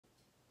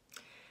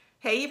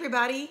Hey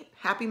everybody,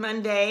 happy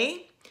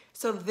Monday.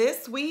 So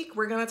this week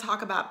we're going to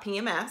talk about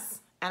PMS,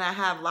 and I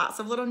have lots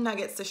of little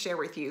nuggets to share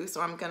with you,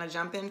 so I'm going to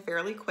jump in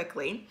fairly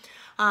quickly.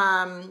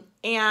 And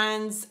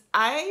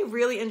I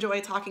really enjoy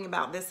talking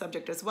about this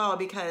subject as well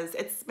because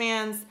it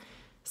spans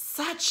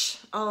such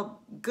a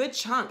good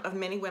chunk of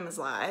many women's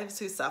lives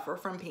who suffer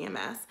from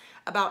PMS.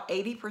 About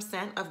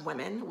 80% of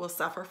women will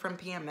suffer from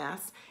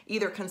PMS,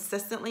 either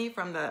consistently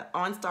from the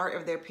onstart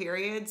of their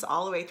periods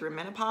all the way through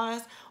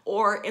menopause,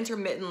 or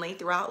intermittently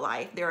throughout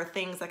life. There are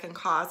things that can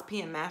cause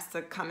PMS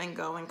to come and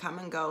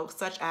go,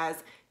 such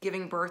as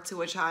giving birth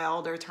to a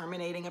child or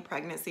terminating a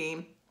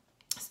pregnancy,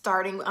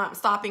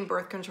 stopping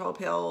birth control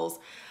pills,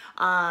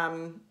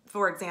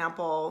 for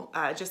example,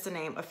 just to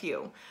name a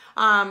few.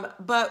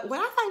 But what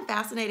I find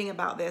fascinating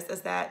about this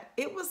is that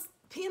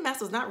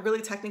PMS was not really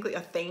technically a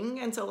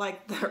thing until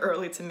like the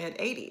early to mid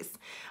 80s.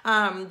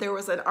 There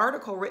was an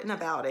article written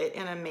about it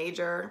in a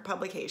major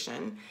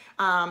publication,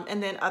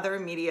 and then other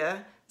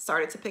media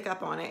started to pick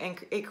up on it,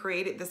 and it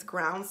created this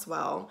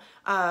groundswell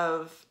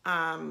of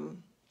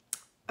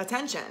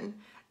attention.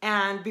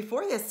 And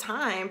before this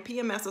time,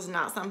 PMS was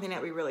not something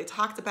that we really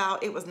talked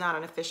about. It was not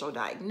an official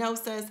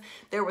diagnosis.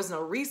 There was no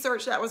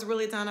research that was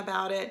really done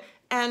about it.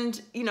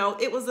 And,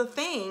 it was a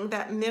thing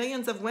that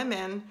millions of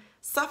women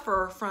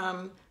suffer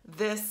from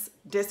this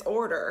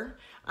disorder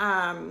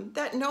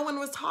that no one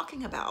was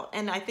talking about.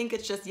 And I think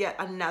it's just yet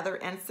another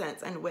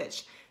instance in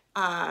which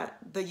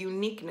the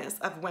uniqueness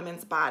of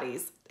women's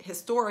bodies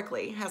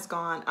historically has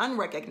gone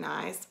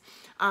unrecognized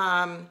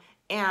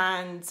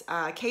and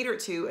catered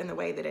to in the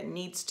way that it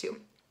needs to.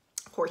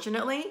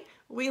 Fortunately,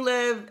 we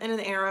live in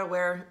an era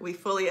where we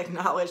fully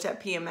acknowledge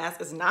that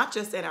PMS is not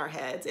just in our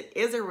heads, it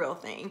is a real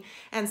thing,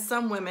 and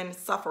some women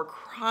suffer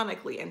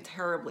chronically and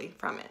terribly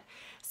from it.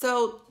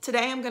 So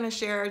today I'm going to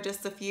share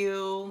just a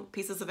few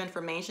pieces of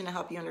information to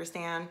help you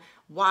understand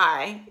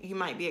why you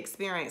might be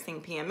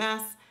experiencing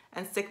PMS,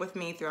 and stick with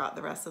me throughout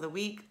the rest of the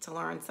week to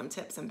learn some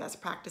tips and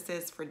best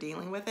practices for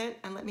dealing with it,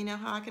 and let me know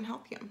how I can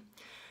help you.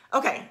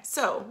 Okay,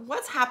 so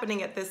what's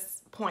happening at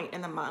this point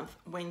in the month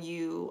when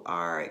you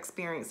are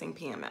experiencing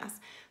PMS?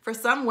 For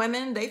some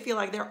women, they feel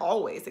like they're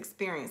always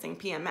experiencing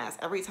PMS.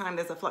 Every time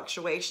there's a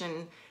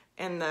fluctuation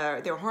in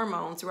their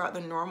hormones throughout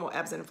the normal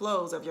ebbs and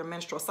flows of your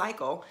menstrual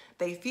cycle,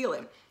 they feel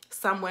it.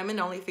 Some women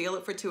only feel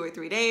it for 2 or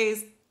 3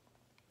 days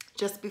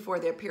just before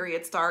their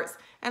period starts,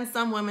 and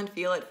some women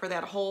feel it for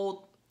that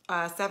whole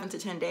 7 to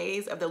 10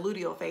 days of the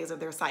luteal phase of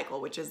their cycle,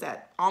 which is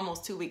that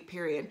almost 2-week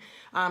period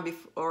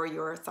before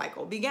your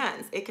cycle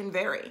begins. It can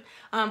vary.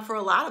 For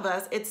a lot of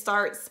us, it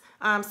starts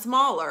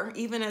smaller,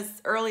 even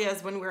as early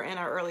as when we're in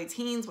our early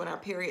teens, when our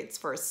periods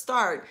first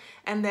start.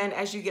 And then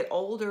as you get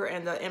older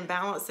and the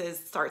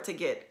imbalances start to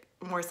get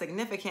more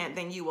significant,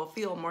 then you will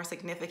feel more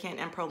significant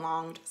and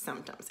prolonged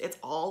symptoms. It's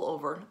all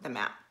over the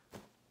map.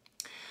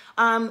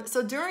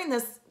 So during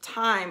this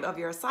time of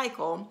your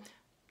cycle,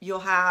 you'll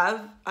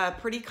have a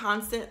pretty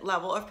constant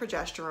level of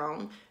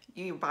progesterone.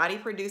 Your body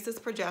produces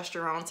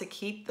progesterone to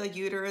keep the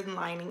uterine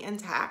lining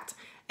intact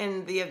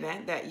in the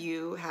event that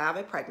you have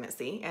a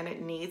pregnancy, and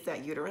it needs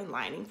that uterine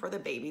lining for the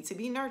baby to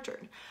be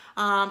nurtured.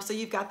 So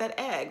you've got that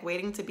egg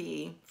waiting to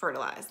be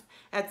fertilized.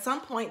 At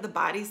some point, the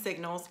body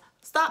signals,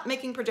 stop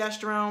making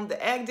progesterone.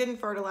 The egg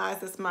didn't fertilize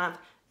this month.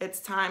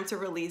 It's time to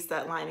release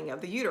that lining of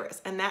the uterus,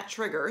 and that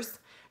triggers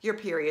your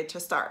period to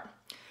start.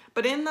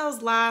 But in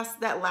that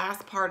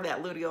last part of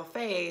that luteal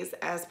phase,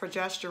 as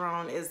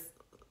progesterone is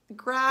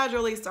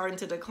gradually starting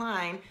to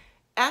decline,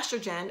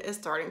 estrogen is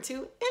starting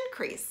to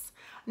increase.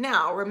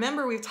 Now,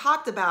 remember, we've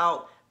talked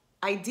about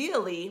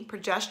ideally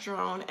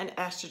progesterone and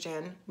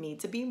estrogen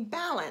need to be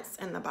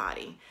balanced in the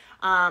body.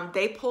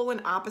 They pull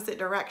in opposite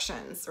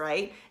directions,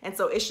 right? And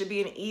so it should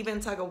be an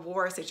even tug of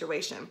war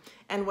situation.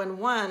 And when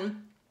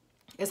one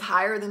is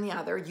higher than the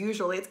other,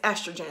 usually it's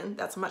estrogen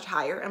that's much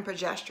higher and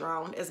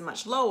progesterone is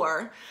much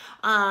lower,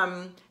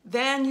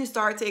 then you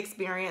start to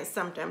experience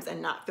symptoms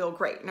and not feel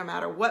great no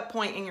matter what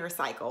point in your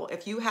cycle.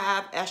 If you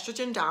have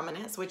estrogen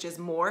dominance, which is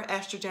more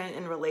estrogen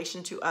in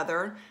relation to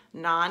other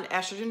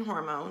non-estrogen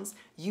hormones,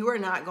 you are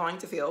not going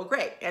to feel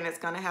great, and it's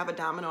going to have a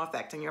domino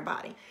effect in your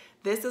body.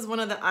 This is one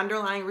of the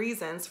underlying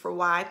reasons for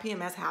why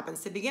PMS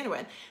happens to begin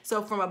with.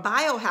 So from a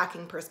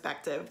biohacking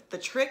perspective, the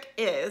trick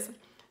is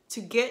to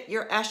get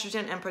your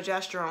estrogen and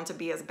progesterone to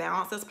be as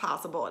balanced as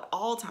possible at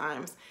all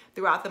times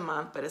throughout the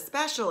month, but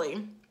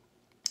especially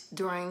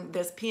during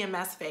this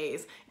PMS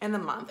phase in the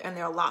month. And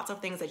there are lots of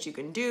things that you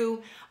can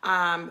do.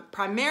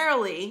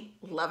 Primarily,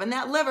 loving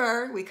that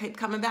liver. We keep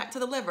coming back to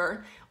the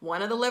liver.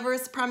 One of the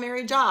liver's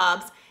primary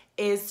jobs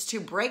is to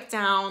break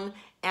down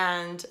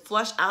and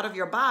flush out of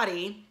your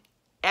body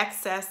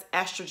excess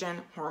estrogen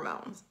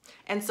hormones.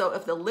 And so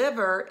if the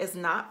liver is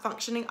not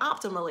functioning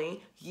optimally,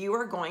 you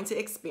are going to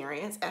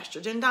experience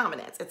estrogen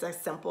dominance. It's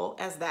as simple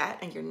as that,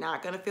 and you're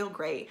not going to feel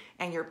great,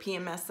 and your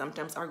PMS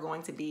symptoms are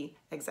going to be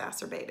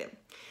exacerbated.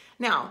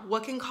 Now,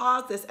 what can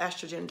cause this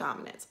estrogen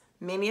dominance?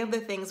 Many of the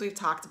things we've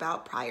talked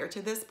about prior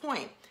to this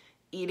point.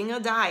 eating a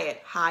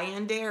diet high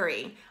in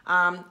dairy,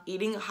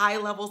 eating high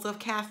levels of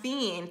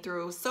caffeine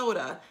through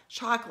soda,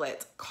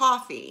 chocolate,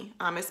 coffee,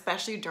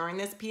 especially during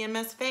this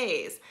PMS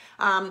phase,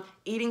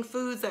 eating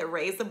foods that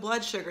raise the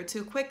blood sugar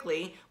too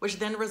quickly, which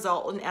then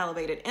result in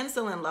elevated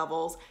insulin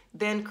levels,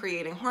 then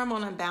creating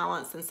hormone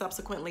imbalance and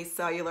subsequently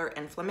cellular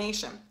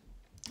inflammation.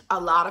 A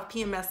lot of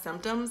PMS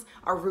symptoms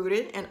are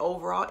rooted in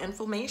overall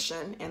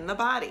inflammation in the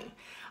body.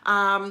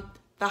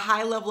 The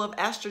high level of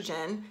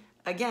estrogen,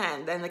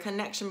 again, then the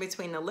connection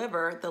between the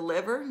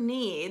liver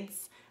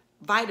needs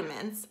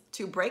vitamins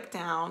to break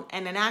down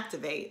and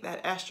inactivate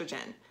that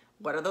estrogen.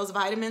 What are those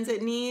vitamins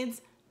it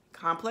needs?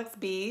 Complex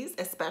Bs,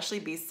 especially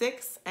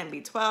B6 and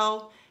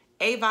B12,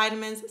 A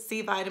vitamins,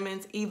 C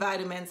vitamins, E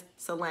vitamins,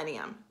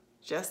 selenium,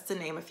 just to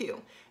name a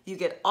few. You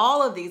get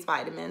all of these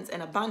vitamins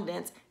in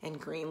abundance in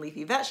green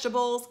leafy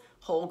vegetables,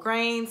 whole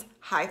grains,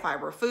 high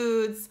fiber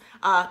foods,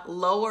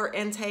 lower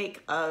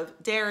intake of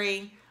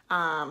dairy,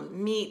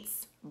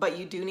 meats, but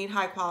you do need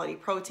high quality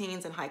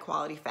proteins and high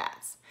quality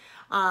fats.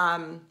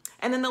 And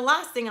then the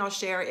last thing I'll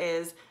share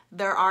is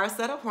there are a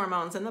set of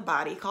hormones in the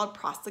body called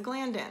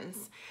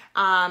prostaglandins.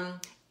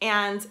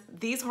 And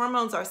these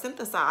hormones are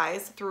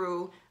synthesized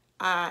through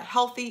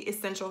healthy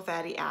essential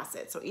fatty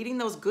acids. So eating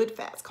those good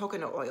fats,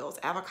 coconut oils,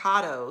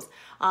 avocados,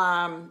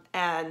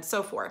 and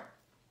so forth.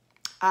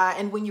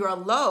 And when you are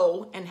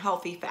low in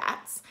healthy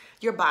fats,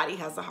 your body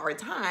has a hard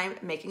time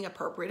making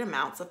appropriate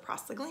amounts of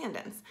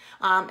prostaglandins.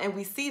 And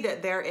we see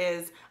that there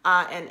is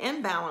an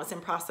imbalance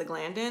in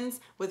prostaglandins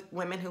with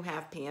women who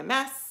have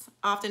PMS,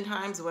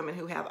 oftentimes women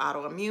who have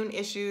autoimmune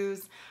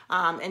issues,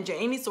 and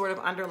any sort of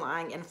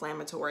underlying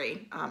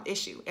inflammatory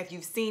issue. If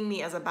you've seen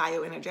me as a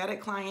bioenergetic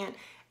client,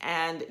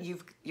 and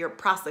your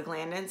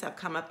prostaglandins have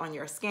come up on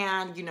your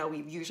scan, you know, we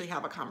usually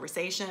have a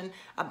conversation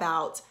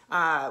about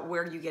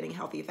where you're getting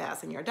healthy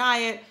fats in your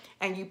diet,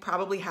 and you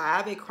probably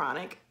have a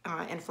chronic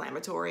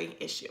inflammatory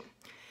issue.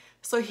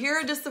 So here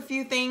are just a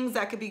few things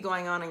that could be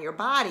going on in your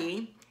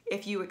body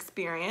if you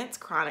experience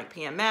chronic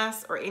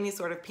PMS or any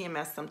sort of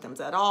PMS symptoms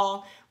at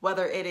all,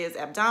 whether it is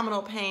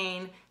abdominal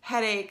pain,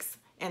 headaches,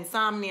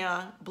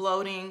 insomnia,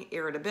 bloating,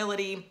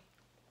 irritability.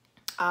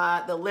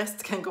 The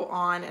list can go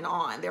on and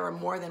on. There are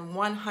more than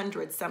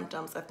 100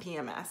 symptoms of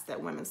PMS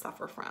that women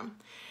suffer from.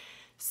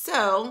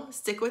 So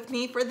stick with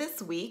me for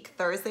this week.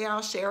 Thursday,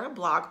 I'll share a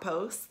blog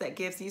post that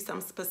gives you some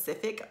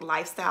specific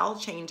lifestyle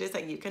changes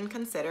that you can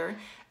consider,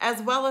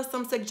 as well as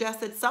some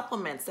suggested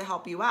supplements to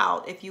help you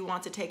out if you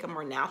want to take a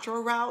more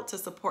natural route to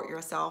support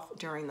yourself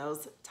during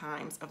those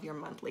times of your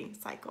monthly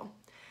cycle.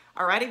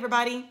 All right,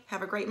 everybody,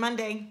 have a great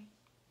Monday.